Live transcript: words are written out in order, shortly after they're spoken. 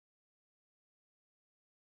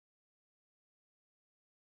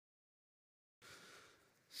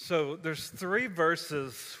So there's three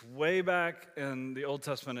verses way back in the Old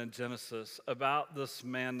Testament in Genesis about this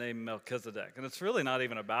man named Melchizedek. And it's really not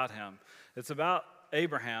even about him. It's about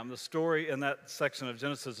Abraham. The story in that section of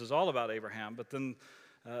Genesis is all about Abraham. But then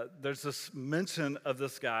there's this mention of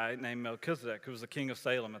this guy named Melchizedek, who was the king of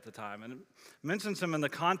Salem at the time. And it mentions him in the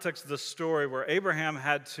context of the story where Abraham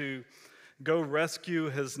had to go rescue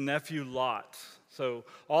his nephew Lot. So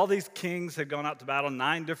all these kings had gone out to battle,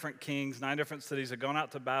 9 different kings, 9 different cities had gone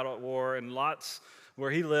out to battle at war, and Lot's,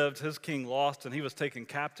 where he lived, his king lost, and he was taken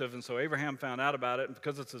captive, and so Abraham found out about it, and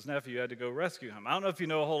because it's his nephew, he had to go rescue him. I don't know if you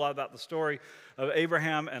know a whole lot about the story of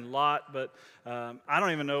Abraham and Lot, but I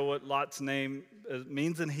don't even know what Lot's name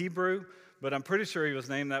means in Hebrew, but I'm pretty sure he was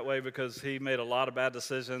named that way because he made a lot of bad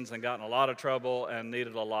decisions and got in a lot of trouble and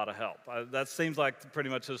needed a lot of help. That seems like pretty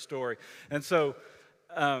much his story. And so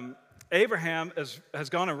Abraham has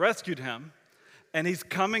gone and rescued him, and he's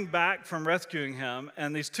coming back from rescuing him,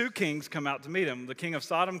 and these 2 kings come out to meet him. The king of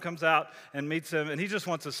Sodom comes out and meets him, and he just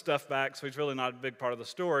wants his stuff back, so he's really not a big part of the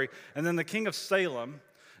story. And then the king of Salem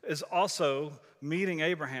is also meeting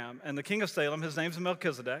Abraham, and the king of Salem, his name's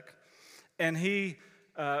Melchizedek, and he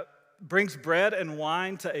brings bread and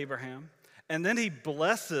wine to Abraham, and then he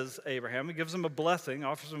blesses Abraham. He gives him a blessing,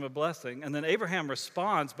 offers him a blessing, and then Abraham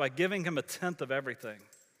responds by giving him 1/10 of everything.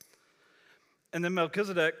 And then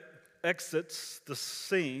Melchizedek exits the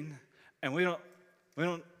scene, and we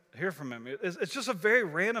don't hear from him. It's just a very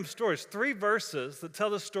random story. It's 3 verses that tell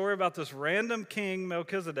the story about this random king,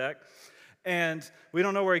 Melchizedek, and we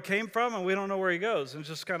don't know where he came from, and we don't know where he goes. And it's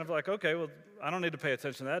just kind of like, okay, well, I don't need to pay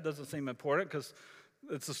attention to that. It doesn't seem important because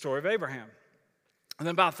it's the story of Abraham. And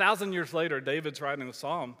then about 1,000 years later, David's writing a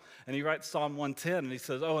psalm, and he writes Psalm 110, and he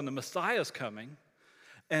says, and the Messiah's coming,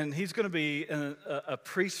 and he's going to be a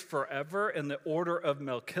priest forever in the order of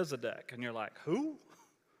Melchizedek. And you're like, who?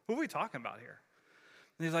 Who are we talking about here?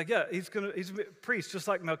 And he's like, yeah, he's a priest just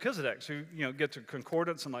like Melchizedek. So you get to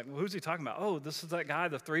concordance and like, well, who's he talking about? Oh, this is that guy,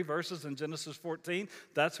 the 3 verses in Genesis 14.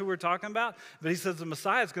 That's who we're talking about. But he says the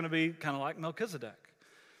Messiah is going to be kind of like Melchizedek.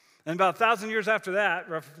 And about 1,000 years after that,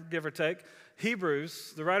 give or take,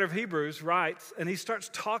 the writer of Hebrews writes, and he starts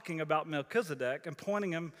talking about Melchizedek and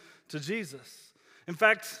pointing him to Jesus. In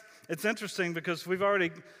fact, it's interesting because we've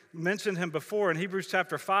already mentioned him before. In Hebrews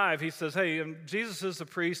chapter 5, he says, hey, Jesus is the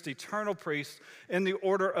priest, eternal priest, in the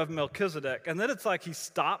order of Melchizedek. And then it's like he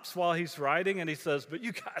stops while he's writing, and he says, but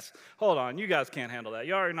you guys, hold on, you guys can't handle that.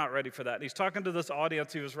 You are not ready for that. And he's talking to this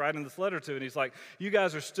audience he was writing this letter to, and he's like, you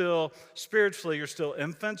guys are still, spiritually, you're still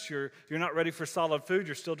infants. You're not ready for solid food.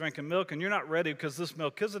 You're still drinking milk, and you're not ready because this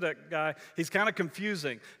Melchizedek guy, he's kind of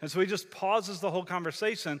confusing. And so he just pauses the whole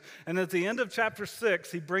conversation, and at the end of chapter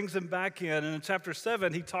 6, he brings him back in, and in chapter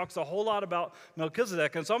 7, he talks a whole lot about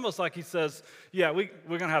Melchizedek, and it's almost like he says, yeah, we're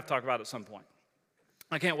going to have to talk about it at some point.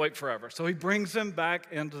 I can't wait forever. So he brings him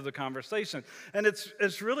back into the conversation. And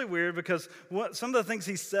it's really weird because some of the things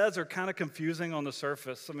he says are kind of confusing on the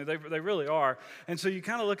surface. I mean, they really are. And so you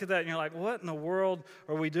kind of look at that and you're like, what in the world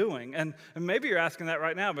are we doing? And maybe you're asking that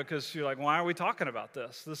right now because you're like, why are we talking about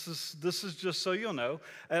this? This is just so you'll know.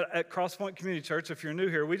 At Crosspoint Community Church, if you're new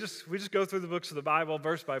here, we just go through the books of the Bible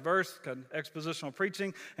verse by verse, kind of expositional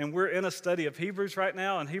preaching. And we're in a study of Hebrews right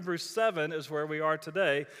now. And Hebrews 7 is where we are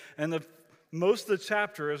today. And most of the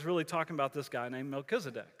chapter is really talking about this guy named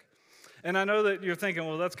Melchizedek. And I know that you're thinking,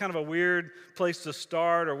 well, that's kind of a weird place to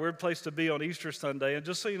start or a weird place to be on Easter Sunday. And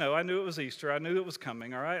just so you know, I knew it was Easter. I knew it was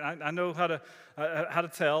coming, all right? I know how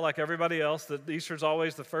to tell, like everybody else, that Easter's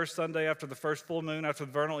always the first Sunday after the first full moon after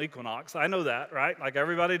the vernal equinox. I know that, right? Like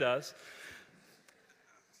everybody does.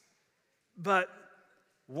 But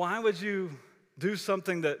why would you do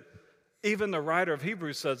something that even the writer of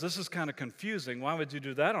Hebrews says, this is kind of confusing. Why would you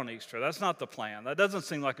do that on Easter? That's not the plan. That doesn't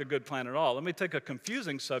seem like a good plan at all. Let me take a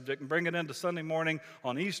confusing subject and bring it into Sunday morning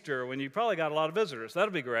on Easter when you probably got a lot of visitors.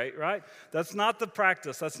 That'll be great, right? That's not the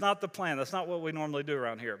practice. That's not the plan. That's not what we normally do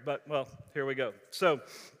around here. But, well, here we go. So,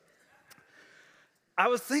 I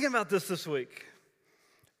was thinking about this week.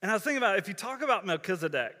 And I was thinking about, if you talk about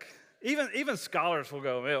Melchizedek, even scholars will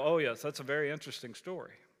go, oh, yes, that's a very interesting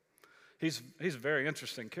story. He's a very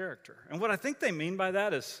interesting character. And what I think they mean by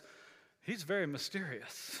that is he's very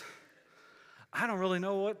mysterious. I don't really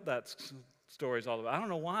know what that story is all about. I don't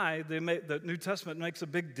know why the New Testament makes a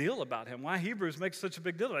big deal about him, why Hebrews makes such a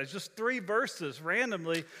big deal about it. It's just 3 verses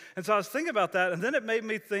randomly. And so I was thinking about that, and then it made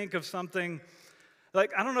me think of something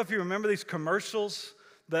like, I don't know if you remember these commercials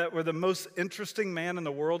that were the most interesting man in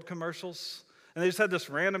the world commercials. And they just had this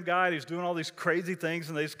random guy, and he's doing all these crazy things,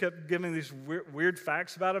 and they just kept giving these weird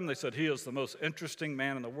facts about him. They said, he is the most interesting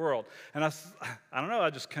man in the world. And I don't know,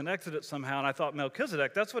 I just connected it somehow, and I thought,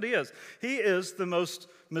 Melchizedek, that's what he is. He is the most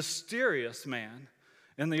mysterious man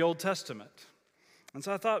in the Old Testament. And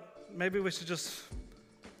so I thought maybe we should just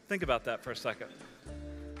think about that for a second.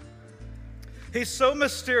 He's so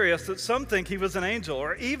mysterious that some think he was an angel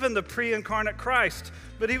or even the pre-incarnate Christ,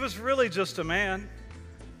 but he was really just a man.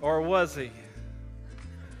 Or was he?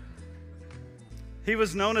 He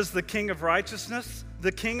was known as the King of Righteousness,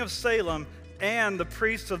 the King of Salem, and the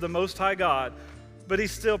priest of the Most High God, but he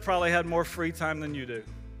still probably had more free time than you do.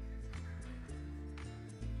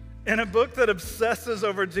 In a book that obsesses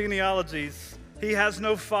over genealogies, he has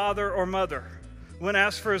no father or mother. When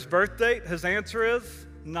asked for his birth date, his answer is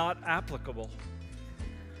not applicable.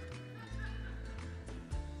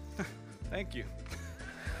 Thank you.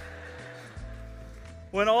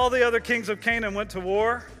 When all the other kings of Canaan went to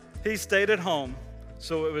war, he stayed at home,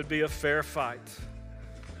 so it would be a fair fight.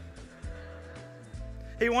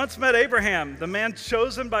 He once met Abraham, the man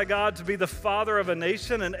chosen by God to be the father of a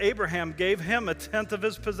nation, and Abraham gave him 1/10 of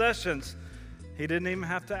his possessions. He didn't even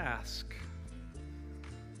have to ask.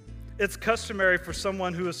 It's customary for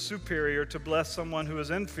someone who is superior to bless someone who is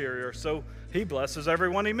inferior, so he blesses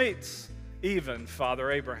everyone he meets, even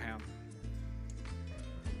Father Abraham.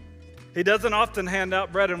 He doesn't often hand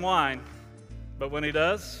out bread and wine, but when he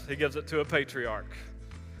does, he gives it to a patriarch.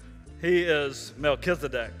 He is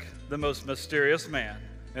Melchizedek, the most mysterious man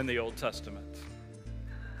in the Old Testament.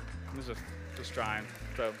 Just trying.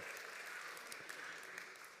 So,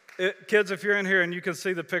 kids, if you're in here and you can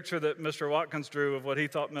see the picture that Mr. Watkins drew of what he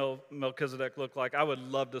thought Melchizedek looked like, I would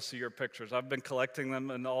love to see your pictures. I've been collecting them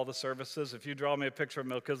in all the services. If you draw me a picture of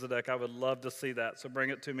Melchizedek, I would love to see that. So bring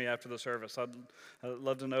it to me after the service. I'd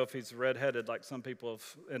love to know if he's redheaded like some people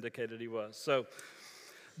have indicated he was. So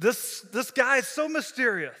this guy is so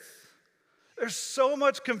mysterious. There's so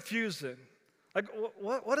much confusion. Like,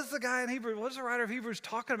 what is the guy in Hebrews, what is the writer of Hebrews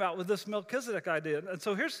talking about with this Melchizedek idea? And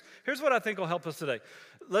so here's what I think will help us today.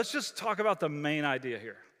 Let's just talk about the main idea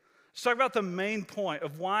here. Let's talk about the main point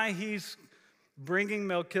of why he's bringing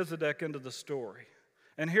Melchizedek into the story.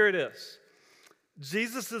 And here it is.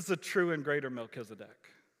 Jesus is the true and greater Melchizedek.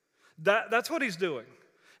 That's what he's doing.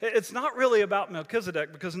 It's not really about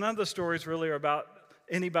Melchizedek because none of the stories really are about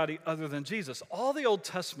anybody other than Jesus. All the Old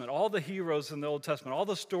Testament, all the heroes in the Old Testament, all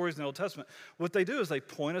the stories in the Old Testament, what they do is they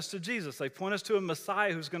point us to Jesus. They point us to a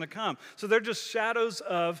Messiah who's going to come. So they're just shadows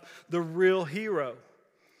of the real hero.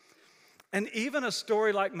 And even a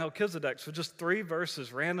story like Melchizedek's, with just 3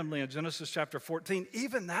 verses randomly in Genesis chapter 14,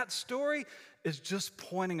 even that story is just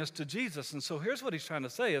pointing us to Jesus. And so here's what he's trying to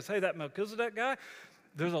say is, hey, that Melchizedek guy,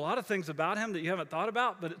 there's a lot of things about him that you haven't thought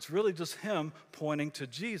about, but it's really just him pointing to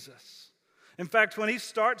Jesus. In fact, when he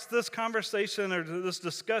starts this conversation or this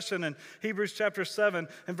discussion in Hebrews chapter 7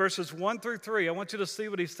 and verses 1 through 3, I want you to see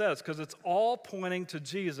what he says because it's all pointing to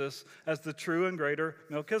Jesus as the true and greater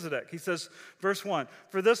Melchizedek. He says, verse 1,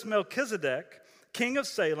 for this Melchizedek, king of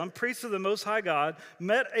Salem, priest of the Most High God,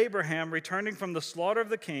 met Abraham returning from the slaughter of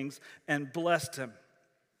the kings and blessed him.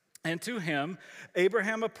 And to him,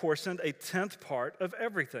 Abraham apportioned 1/10 part of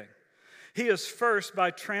everything. He is first,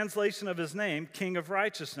 by translation of his name, King of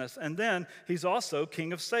Righteousness, and then he's also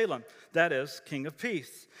King of Salem, that is, King of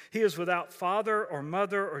Peace. He is without father or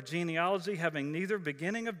mother or genealogy, having neither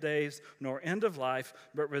beginning of days nor end of life,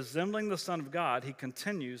 but resembling the Son of God, he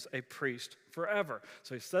continues a priest forever.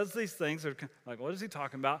 So he says these things, they're like, what is he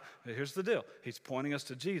talking about? But here's the deal. He's pointing us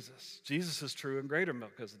to Jesus. Jesus is true and greater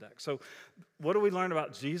Melchizedek. So what do we learn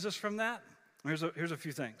about Jesus from that? Here's a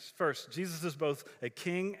few things. First, Jesus is both a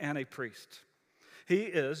king and a priest. He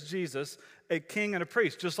is, Jesus, a king and a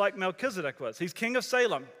priest, just like Melchizedek was. He's king of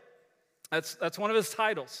Salem. That's one of his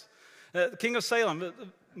titles. King of Salem,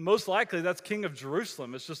 most likely that's king of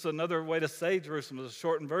Jerusalem. It's just another way to say Jerusalem. It's a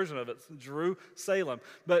shortened version of it, Jerusalem.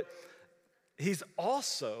 But he's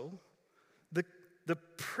also the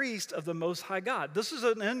priest of the Most High God. This is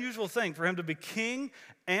an unusual thing for him to be king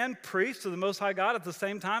and priest of the Most High God at the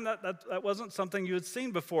same time. That wasn't something you had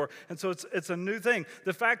seen before. And so it's a new thing.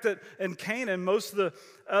 The fact that in Canaan, most of the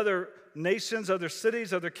other nations, other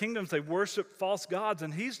cities, other kingdoms, they worship false gods,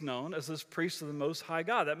 and he's known as this priest of the Most High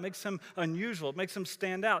God. That makes him unusual. It makes him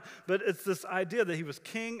stand out. But it's this idea that he was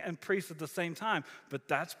king and priest at the same time. But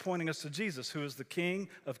that's pointing us to Jesus, who is the King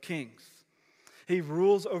of Kings. He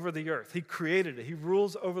rules over the earth. He created it. He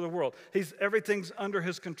rules over the world. Everything's under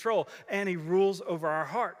his control, and he rules over our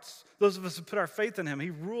hearts. Those of us who put our faith in him, he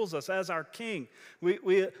rules us as our king.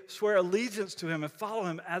 We swear allegiance to him and follow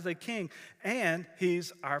him as a king, and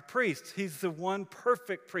he's our priest. He's the one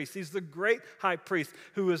perfect priest. He's the great high priest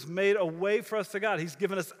who has made a way for us to God. He's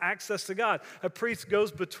given us access to God. A priest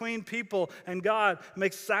goes between people and God,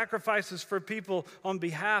 makes sacrifices for people on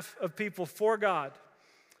behalf of people for God.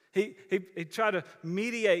 He tried to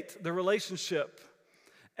mediate the relationship.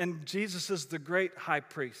 And Jesus is the great high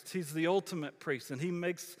priest. He's the ultimate priest. And he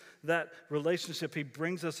makes that relationship, he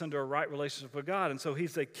brings us into a right relationship with God. And so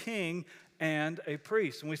he's a king and a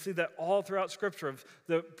priest. And we see that all throughout Scripture of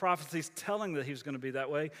the prophecies telling that he's going to be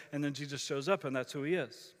that way. And then Jesus shows up, and that's who he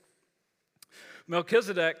is.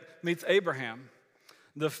 Melchizedek meets Abraham,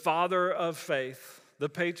 the father of faith, the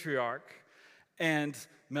patriarch, and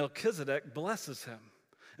Melchizedek blesses him.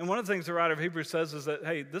 And one of the things the writer of Hebrews says is that,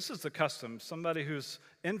 hey, this is the custom. Somebody who's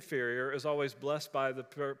inferior is always blessed by the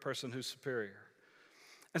person who's superior.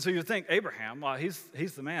 And so you think, Abraham, well, he's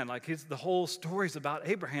the man. Like, the whole story's about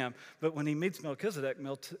Abraham. But when he meets Melchizedek,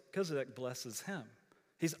 Melchizedek blesses him.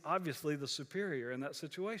 He's obviously the superior in that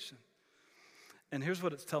situation. And here's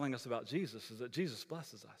what it's telling us about Jesus, is that Jesus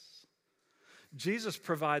blesses us. Jesus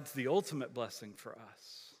provides the ultimate blessing for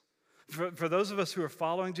us. For those of us who are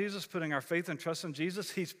following Jesus, putting our faith and trust in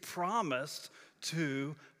Jesus, he's promised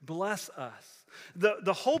to bless us.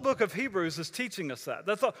 The whole book of Hebrews is teaching us that.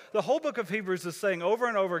 That's all. The whole book of Hebrews is saying over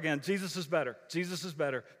and over again, Jesus is better, Jesus is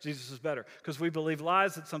better, Jesus is better. Because we believe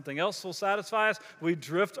lies that something else will satisfy us. We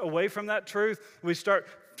drift away from that truth. We start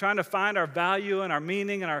trying to find our value and our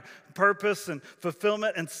meaning and our purpose and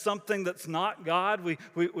fulfillment in something that's not God. We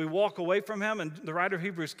walk away from him, and the writer of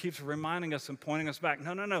Hebrews keeps reminding us and pointing us back.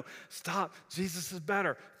 No, stop. Jesus is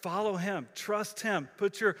better. Follow him. Trust him.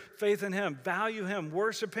 Put your faith in him. Value him.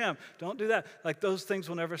 Worship him. Don't do that. Like, those things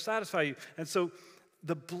will never satisfy you. And so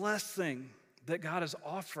the blessing that God is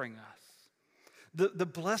offering us, the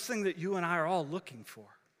blessing that you and I are all looking for,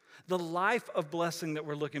 the life of blessing that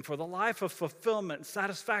we're looking for, the life of fulfillment, and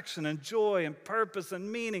satisfaction, and joy, and purpose, and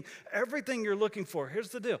meaning, everything you're looking for, here's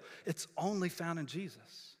the deal. It's only found in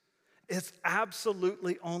Jesus. It's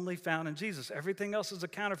absolutely only found in Jesus. Everything else is a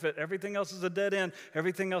counterfeit. Everything else is a dead end.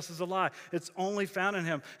 Everything else is a lie. It's only found in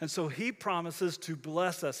him. And so he promises to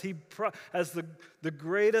bless us. As the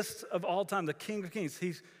greatest of all time, the King of Kings,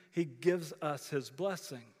 he gives us his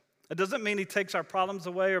blessing. It doesn't mean he takes our problems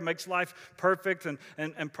away or makes life perfect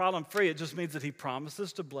and problem-free. It just means that he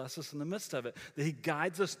promises to bless us in the midst of it, that he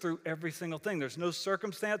guides us through every single thing. There's no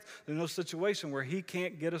circumstance, there's no situation where he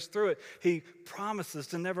can't get us through it. He promises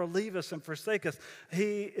to never leave us and forsake us.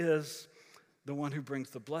 He is the one who brings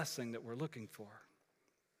the blessing that we're looking for.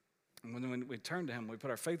 And when we turn to him, we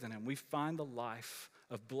put our faith in him, we find the life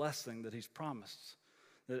of blessing that he's promised.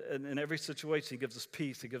 In every situation, he gives us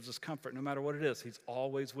peace. He gives us comfort. No matter what it is, he's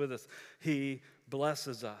always with us. He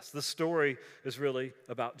blesses us. The story is really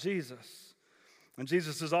about Jesus. And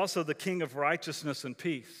Jesus is also the King of righteousness and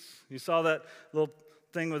peace. You saw that little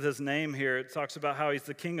thing with his name here. It talks about how he's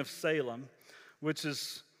the King of Salem, which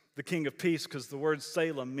is the King of peace, because the word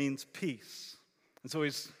Salem means peace. And so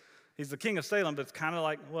he's the King of Salem, but it's kind of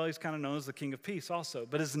like, well, he's kind of known as the King of Peace also.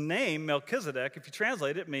 But his name, Melchizedek, if you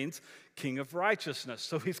translate it, means King of Righteousness.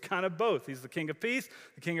 So he's kind of both. He's the King of Peace,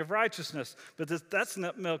 the King of Righteousness. But that's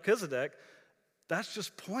not Melchizedek. That's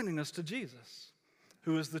just pointing us to Jesus,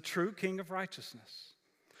 who is the true King of Righteousness,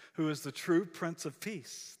 who is the true Prince of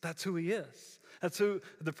Peace. That's who he is. That's who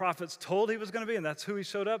the prophets told he was going to be, and that's who he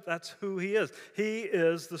showed up. That's who he is. He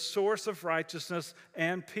is the source of righteousness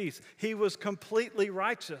and peace. He was completely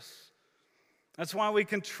righteous. That's why we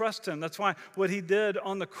can trust him. That's why what he did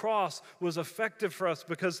on the cross was effective for us,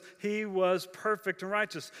 because he was perfect and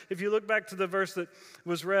righteous. If you look back to the verse that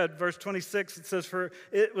was read, verse 26, it says, "For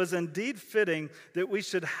it was indeed fitting that we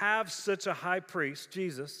should have such a high priest,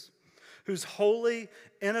 Jesus, who's holy,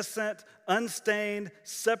 innocent, unstained,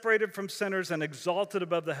 separated from sinners, and exalted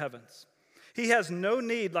above the heavens. He has no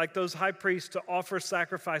need, like those high priests, to offer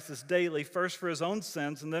sacrifices daily, first for his own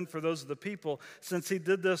sins and then for those of the people, since he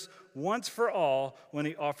did this once for all when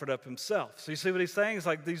he offered up himself." So you see what he's saying? It's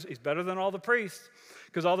like he's better than all the priests.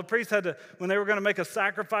 Because all the priests had to, when they were going to make a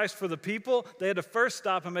sacrifice for the people, they had to first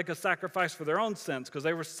stop and make a sacrifice for their own sins, because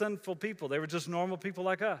they were sinful people. They were just normal people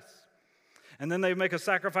like us. And then they would make a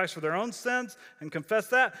sacrifice for their own sins and confess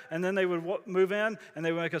that, and then they would move in and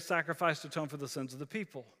they would make a sacrifice to atone for the sins of the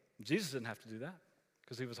people. Jesus didn't have to do that,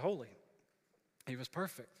 because he was holy. He was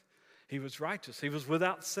perfect. He was righteous. He was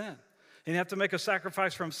without sin. He didn't have to make a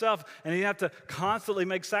sacrifice for himself, and he didn't have to constantly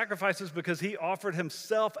make sacrifices because he offered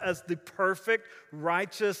himself as the perfect,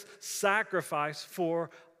 righteous sacrifice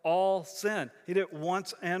for all sin. He did it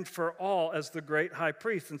once and for all as the great high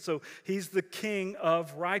priest. And so he's the king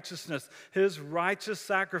of righteousness. His righteous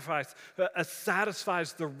sacrifice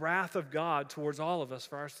satisfies the wrath of God towards all of us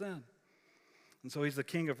for our sin. And so he's the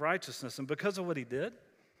king of righteousness. And because of what he did,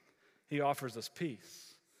 he offers us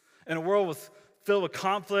peace. In a world filled with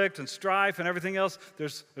conflict and strife and everything else,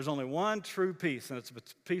 there's only one true peace, and it's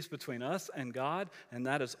peace between us and God, and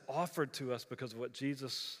that is offered to us because of what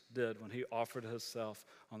Jesus did when he offered himself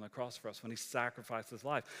on the cross for us, when he sacrificed his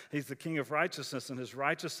life. He's the king of righteousness, and his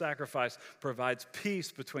righteous sacrifice provides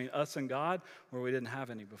peace between us and God where we didn't have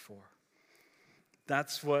any before.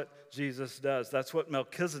 That's what Jesus does. That's what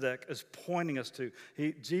Melchizedek is pointing us to.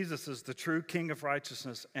 Jesus is the true king of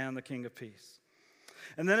righteousness and the king of peace.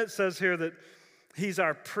 And then it says here that he's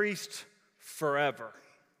our priest forever.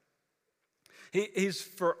 He's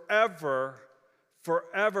forever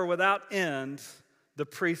without end the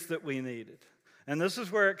priest that we needed. And this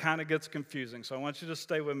is where it kind of gets confusing. So I want you to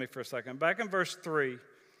stay with me for a second. Back in verse 3,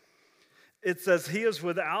 it says, he is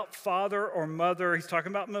without father or mother. He's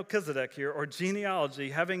talking about Melchizedek here, or genealogy,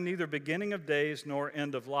 having neither beginning of days nor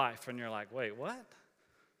end of life. And you're like, wait, what?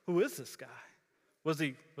 Who is this guy? Was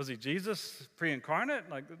he Jesus pre-incarnate?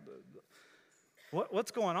 Like,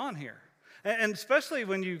 what's going on here? And especially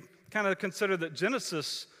when you kind of consider that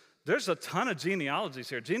Genesis, there's a ton of genealogies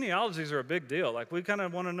here. Genealogies are a big deal. Like, we kind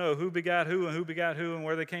of want to know who begat who and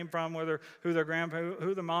where they came from, who their grandpa,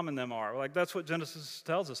 who their mom and them are. Like, that's what Genesis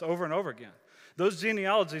tells us over and over again. Those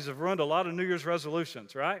genealogies have ruined a lot of New Year's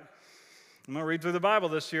resolutions, right? I'm going to read through the Bible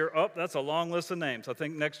this year. Oh, that's a long list of names. I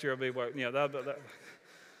think next year will be what, I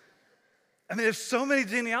mean, there's so many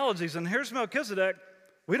genealogies, and here's Melchizedek.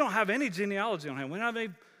 We don't have any genealogy on him. We don't have any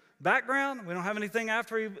background. We don't have anything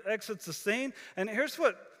after he exits the scene. And here's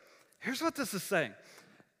what this is saying.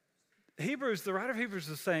 The writer of Hebrews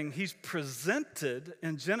is saying he's presented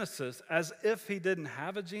in Genesis as if he didn't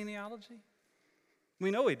have a genealogy.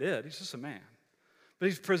 We know he did. He's just a man. But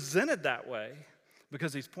he's presented that way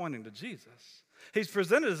because he's pointing to Jesus. He's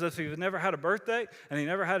presented as if he never had a birthday and he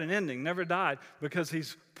never had an ending, never died, because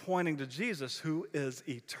he's pointing to Jesus, who is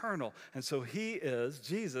eternal. And so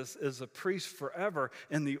Jesus is a priest forever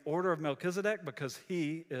in the order of Melchizedek because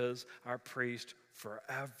he is our priest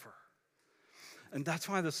forever. And that's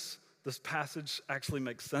why this passage actually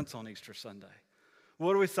makes sense on Easter Sunday.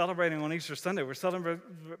 What are we celebrating on Easter Sunday? We're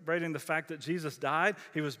celebrating the fact that Jesus died,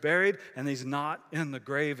 he was buried, and he's not in the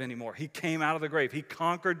grave anymore. He came out of the grave. He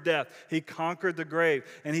conquered death. He conquered the grave,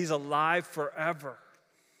 and he's alive forever.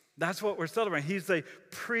 That's what we're celebrating. He's a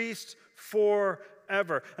priest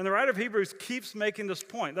forever. And the writer of Hebrews keeps making this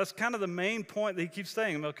point. That's kind of the main point that he keeps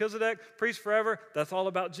saying. Melchizedek, priest forever, that's all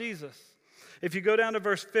about Jesus. If you go down to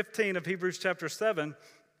verse 15 of Hebrews chapter 7,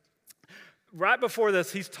 right before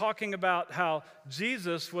this, he's talking about how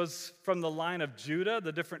Jesus was from the line of Judah,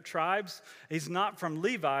 the different tribes. He's not from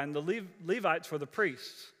Levi, and the Levites were the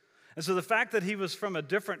priests. And so the fact that he was from a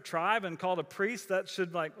different tribe and called a priest, that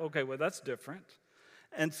should okay, well, that's different.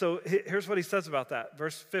 And so here's what he says about that.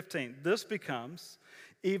 Verse 15, this becomes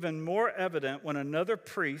even more evident when another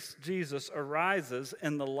priest, Jesus, arises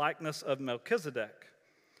in the likeness of Melchizedek.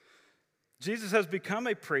 Jesus has become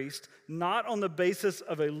a priest not on the basis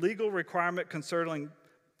of a legal requirement concerning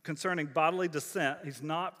bodily descent. He's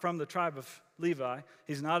not from the tribe of Levi.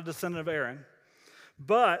 He's not a descendant of Aaron.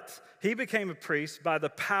 But he became a priest by the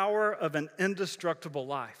power of an indestructible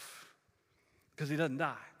life because he doesn't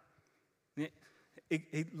die.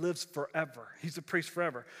 He lives forever. He's a priest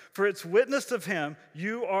forever. For it's witnessed of him,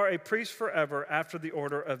 you are a priest forever after the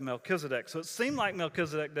order of Melchizedek. So it seemed like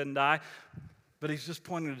Melchizedek didn't die, but he's just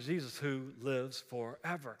pointing to Jesus who lives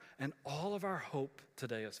forever. And all of our hope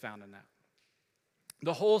today is found in that.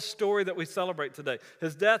 The whole story that we celebrate today,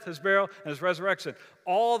 his death, his burial, and his resurrection,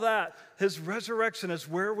 all that, his resurrection is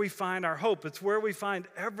where we find our hope. It's where we find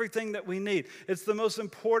everything that we need. It's the most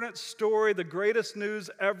important story, the greatest news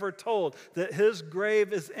ever told, that his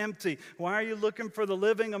grave is empty. Why are you looking for the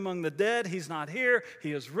living among the dead? He's not here.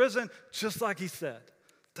 He is risen, just like he said.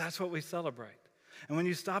 That's what we celebrate. And when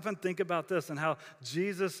you stop and think about this and how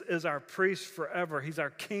Jesus is our priest forever, he's our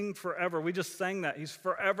king forever. We just sang that. He's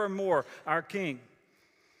forevermore our king.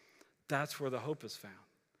 That's where the hope is found.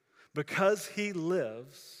 Because he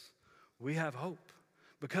lives, we have hope.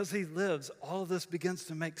 Because he lives, all of this begins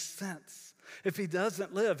to make sense. If he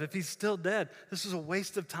doesn't live, if he's still dead, this is a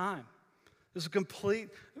waste of time. This is a complete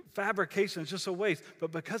fabrication. It's just a waste.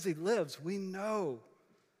 But because he lives, we know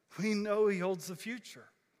he holds the future.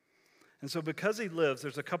 And so because he lives,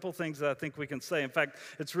 there's a couple things that I think we can say. In fact,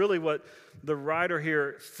 it's really what the writer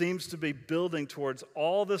here seems to be building towards.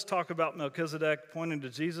 All this talk about Melchizedek pointing to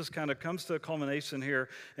Jesus kind of comes to a culmination here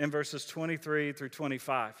in verses 23 through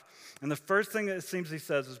 25. And the first thing that it seems he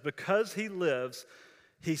says is because he lives,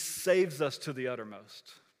 he saves us to the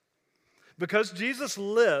uttermost. Because Jesus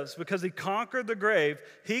lives, because he conquered the grave,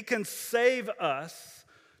 he can save us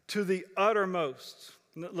to the uttermost.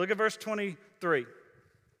 Look at verse 23.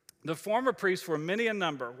 The former priests were many in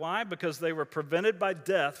number. Why? Because they were prevented by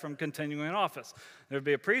death from continuing in office. There would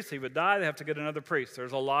be a priest, he would die, they have to get another priest.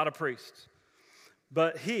 There's a lot of priests.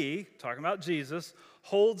 But he, talking about Jesus,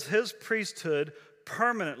 holds his priesthood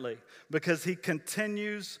permanently because he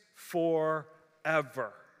continues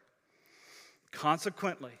forever.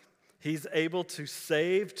 Consequently, he's able to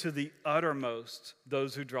save to the uttermost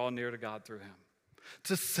those who draw near to God through him.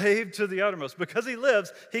 To save to the uttermost. Because he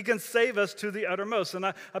lives, he can save us to the uttermost. And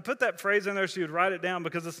I put that phrase in there so you'd write it down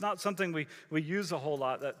because it's not something we use a whole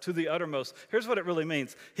lot, that to the uttermost. Here's what it really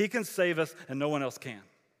means. He can save us and no one else can.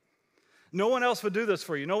 No one else would do this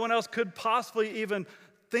for you. No one else could possibly even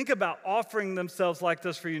think about offering themselves like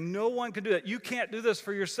this for you. No one can do that. You can't do this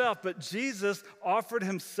for yourself, but Jesus offered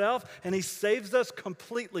himself and he saves us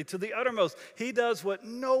completely to the uttermost. He does what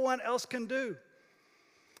no one else can do.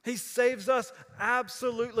 He saves us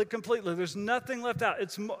absolutely, completely. There's nothing left out.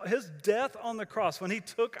 It's his death on the cross. When he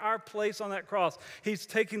took our place on that cross, he's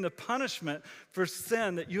taking the punishment for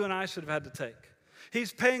sin that you and I should have had to take.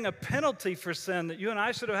 He's paying a penalty for sin that you and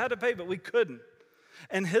I should have had to pay, but we couldn't.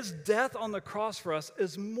 And his death on the cross for us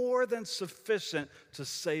is more than sufficient to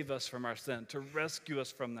save us from our sin, to rescue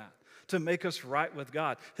us from that, to make us right with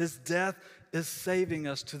God. His death is saving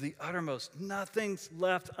us to the uttermost. Nothing's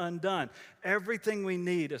left undone. Everything we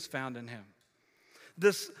need is found in him.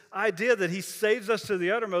 This idea that he saves us to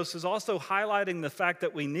the uttermost is also highlighting the fact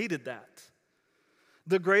that we needed that.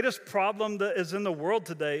 The greatest problem that is in the world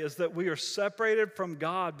today is that we are separated from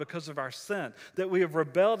God because of our sin, that we have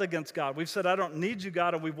rebelled against God. We've said, I don't need you,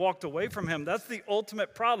 God, and we've walked away from him. That's the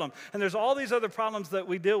ultimate problem. And there's all these other problems that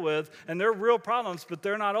we deal with, and they're real problems, but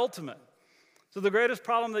they're not ultimate. So the greatest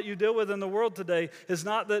problem that you deal with in the world today is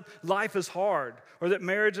not that life is hard or that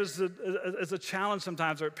marriage is a challenge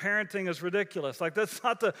sometimes or parenting is ridiculous. Like that's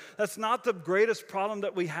not the greatest problem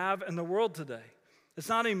that we have in the world today. It's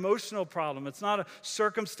not an emotional problem. It's not a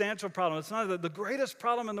circumstantial problem. It's not the greatest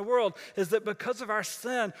problem in the world is that because of our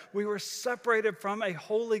sin, we were separated from a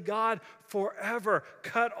holy God forever,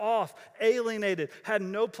 cut off, alienated, had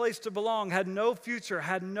no place to belong, had no future,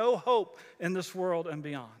 had no hope in this world and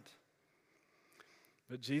beyond.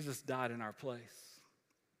 But Jesus died in our place,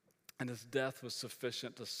 and his death was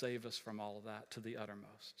sufficient to save us from all of that to the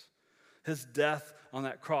uttermost. His death on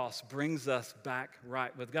that cross brings us back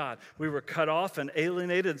right with God. We were cut off and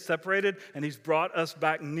alienated and separated, and he's brought us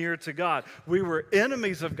back near to God. We were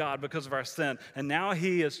enemies of God because of our sin, and now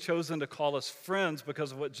he has chosen to call us friends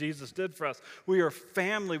because of what Jesus did for us. We are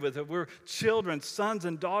family with him. We're children, sons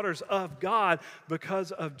and daughters of God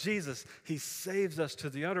because of Jesus. He saves us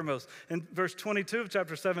to the uttermost. In verse 22 of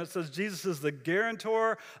chapter 7, it says, Jesus is the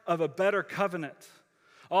guarantor of a better covenant.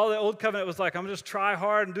 All the old covenant was like, I'm going to just try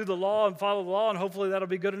hard and do the law and follow the law, and hopefully that'll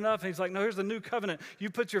be good enough. And he's like, no, here's the new covenant. You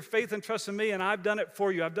put your faith and trust in me, and I've done it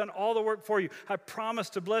for you. I've done all the work for you. I promise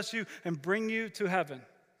to bless you and bring you to heaven.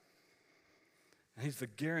 And he's the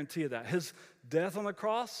guarantee of that. His death on the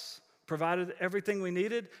cross provided everything we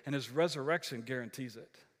needed, and his resurrection guarantees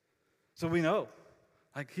it. So we know,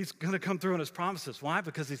 like, he's going to come through in his promises. Why?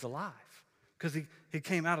 Because he's alive. Because he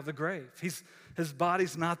came out of the grave. His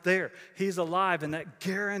body's not there. He's alive, and that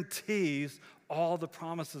guarantees all the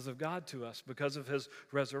promises of God to us because of his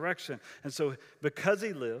resurrection. And so because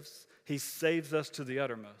he lives, he saves us to the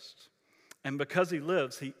uttermost. And because he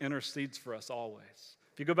lives, he intercedes for us always.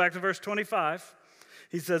 If you go back to verse 25,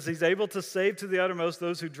 he says he's able to save to the uttermost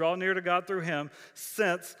those who draw near to God through him,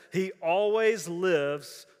 since he always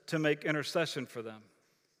lives to make intercession for them.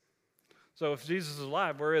 So if Jesus is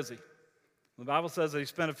alive, where is he? The Bible says that he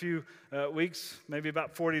spent a few weeks, maybe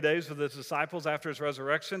about 40 days with his disciples after his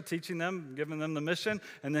resurrection, teaching them, giving them the mission,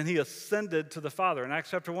 and then he ascended to the Father. In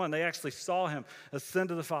Acts chapter 1, they actually saw him ascend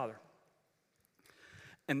to the Father.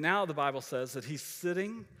 And now the Bible says that he's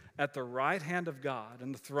sitting at the right hand of God,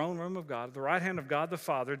 in the throne room of God, at the right hand of God the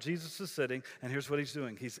Father. Jesus is sitting, and here's what he's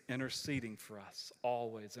doing. He's interceding for us,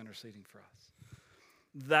 always interceding for us.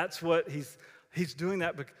 That's what He's doing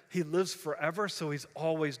that because he lives forever, so he's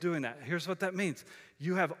always doing that. Here's what that means.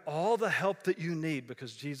 You have all the help that you need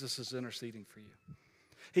because Jesus is interceding for you.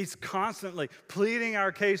 He's constantly pleading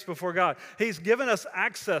our case before God. He's given us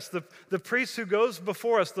access. The priest who goes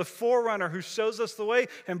before us, the forerunner who shows us the way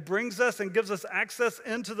and brings us and gives us access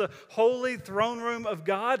into the holy throne room of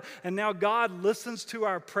God. And now God listens to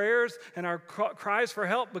our prayers and our cries for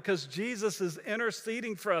help because Jesus is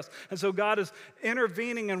interceding for us. And so God is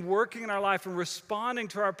intervening and working in our life and responding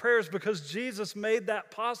to our prayers because Jesus made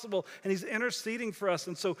that possible and He's interceding for us.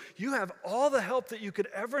 And so you have all the help that you could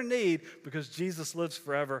ever need because Jesus lives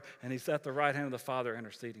forever. And He's at the right hand of the Father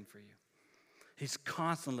interceding for you. He's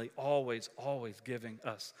constantly, always giving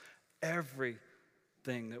us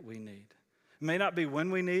everything that we need. It may not be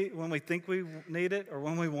when we think we need it or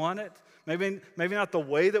when we want it. Maybe not the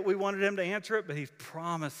way that we wanted Him to answer it, but He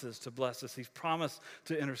promises to bless us. He's promised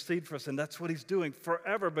to intercede for us, and that's what He's doing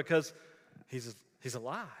forever because He's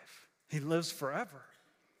alive. He lives forever.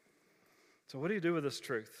 So what do you do with this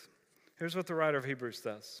truth? Here's what the writer of Hebrews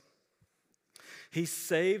says. He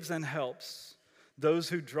saves and helps those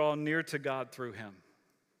who draw near to God through Him.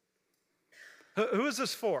 Who is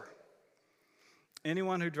this for?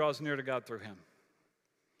 Anyone who draws near to God through Him.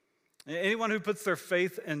 Anyone who puts their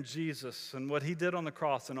faith in Jesus and what He did on the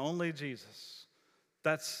cross and only Jesus.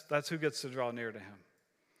 That's who gets to draw near to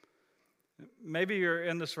Him. Maybe you're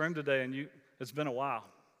in this room today and it's been a while.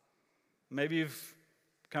 Maybe you've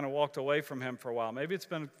kind of walked away from Him for a while. Maybe it's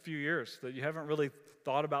been a few years that you haven't really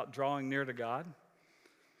thought about drawing near to God.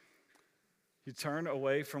 You turn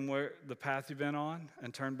away from the path you've been on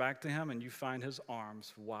and turn back to Him, and you find His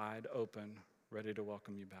arms wide open, ready to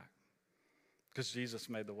welcome you back. Because Jesus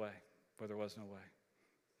made the way where there was no way.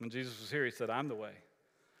 When Jesus was here, He said, I'm the way,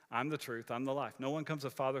 I'm the truth, I'm the life. No one comes to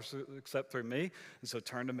the Father except through me, and so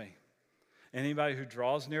turn to me. Anybody who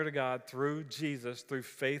draws near to God through Jesus, through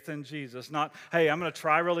faith in Jesus, not, hey, I'm going to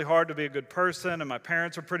try really hard to be a good person, and my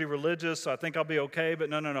parents are pretty religious, so I think I'll be okay, but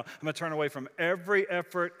no. I'm going to turn away from every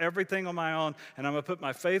effort, everything on my own, and I'm going to put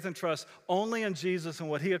my faith and trust only in Jesus and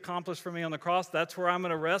what He accomplished for me on the cross. That's where I'm going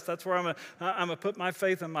to rest. That's where I'm going to put my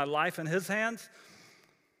faith and my life in His hands.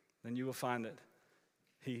 Then you will find that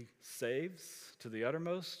He saves to the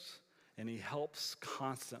uttermost, and He helps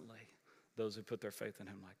constantly those who put their faith in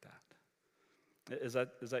Him like that. Is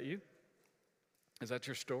that you? Is that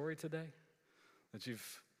your story today? That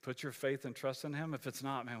you've put your faith and trust in Him? If it's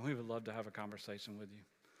not, man, we would love to have a conversation with you.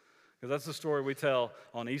 Because that's the story we tell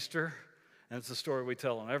on Easter, and it's the story we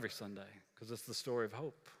tell on every Sunday, because it's the story of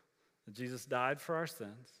hope. That Jesus died for our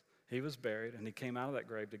sins, He was buried, and He came out of that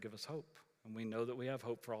grave to give us hope. And we know that we have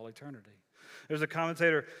hope for all eternity. There's a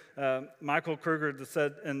commentator, Michael Kruger, that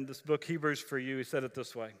said in this book, Hebrews for You, he said it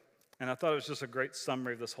this way. And I thought it was just a great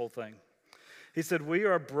summary of this whole thing. He said, we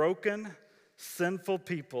are broken, sinful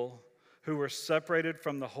people who were separated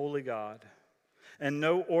from the holy God. And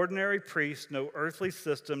no ordinary priest, no earthly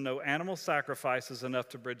system, no animal sacrifice is enough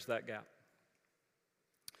to bridge that gap.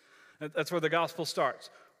 That's where the gospel starts.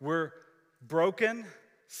 We're broken,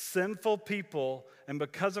 sinful people, and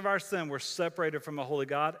because of our sin, we're separated from a holy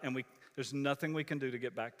God, and there's nothing we can do to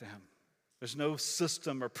get back to Him. There's no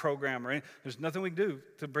system or program or anything. There's nothing we can do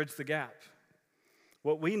to bridge the gap.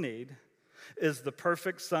 What we need is the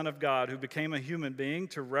perfect Son of God who became a human being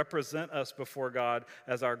to represent us before God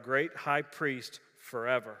as our great high priest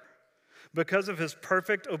forever. Because of His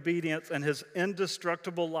perfect obedience and His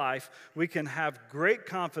indestructible life, we can have great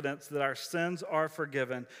confidence that our sins are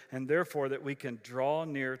forgiven and therefore that we can draw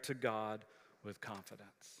near to God with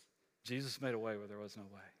confidence. Jesus made a way where there was no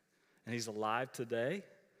way. And He's alive today,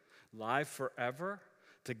 alive forever,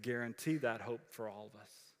 to guarantee that hope for all of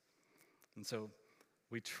us. And so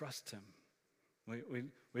we trust Him.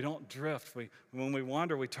 We don't drift. When we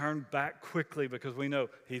wander, we turn back quickly because we know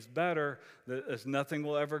He's better. There's nothing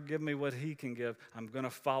will ever give me what He can give. I'm going to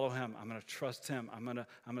follow Him. I'm going to trust Him. I'm going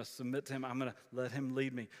to submit to Him. I'm going to let Him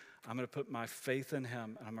lead me. I'm going to put my faith in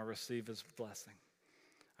Him, and I'm going to receive His blessing.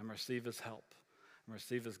 I'm going to receive His help. I'm going to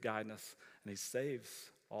receive His guidance, and He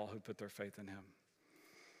saves all who put their faith in Him.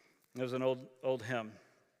 There's an old hymn,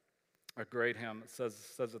 a great hymn. It says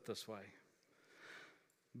it this way.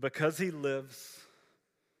 Because He lives,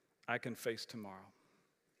 I can face tomorrow.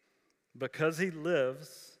 Because He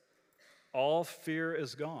lives, all fear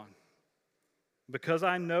is gone. Because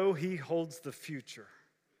I know He holds the future,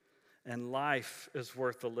 and life is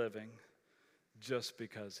worth the living just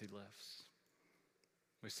because He lives.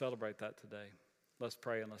 We celebrate that today. Let's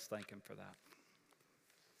pray and let's thank Him for that.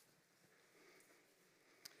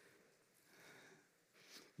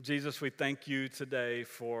 Jesus, we thank You today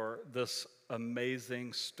for this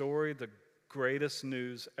amazing story, the greatest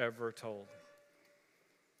news ever told.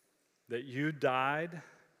 That You died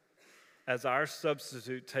as our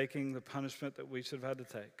substitute, taking the punishment that we should have had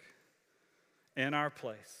to take. in our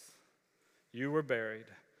place. You were buried,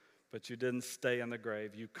 but you didn't stay in the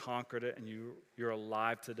grave. You conquered it, and you're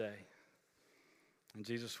alive today. And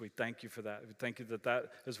Jesus, we thank you for that. We thank you that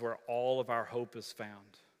that is where all of our hope is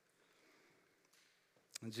found.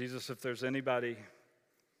 And Jesus, if there's anybody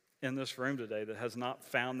in this room today that has not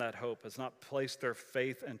found that hope, has not placed their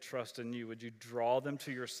faith and trust in you, would you draw them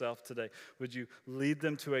to yourself today? Would you lead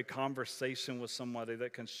them to a conversation with somebody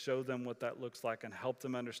that can show them what that looks like and help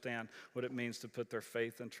them understand what it means to put their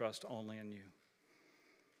faith and trust only in you?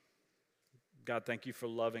 God, thank you for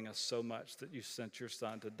loving us so much that you sent your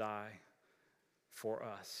Son to die for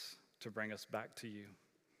us, to bring us back to you.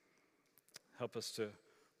 Help us to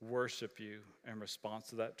worship you in response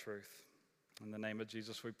to that truth. In the name of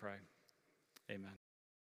Jesus we pray. Amen.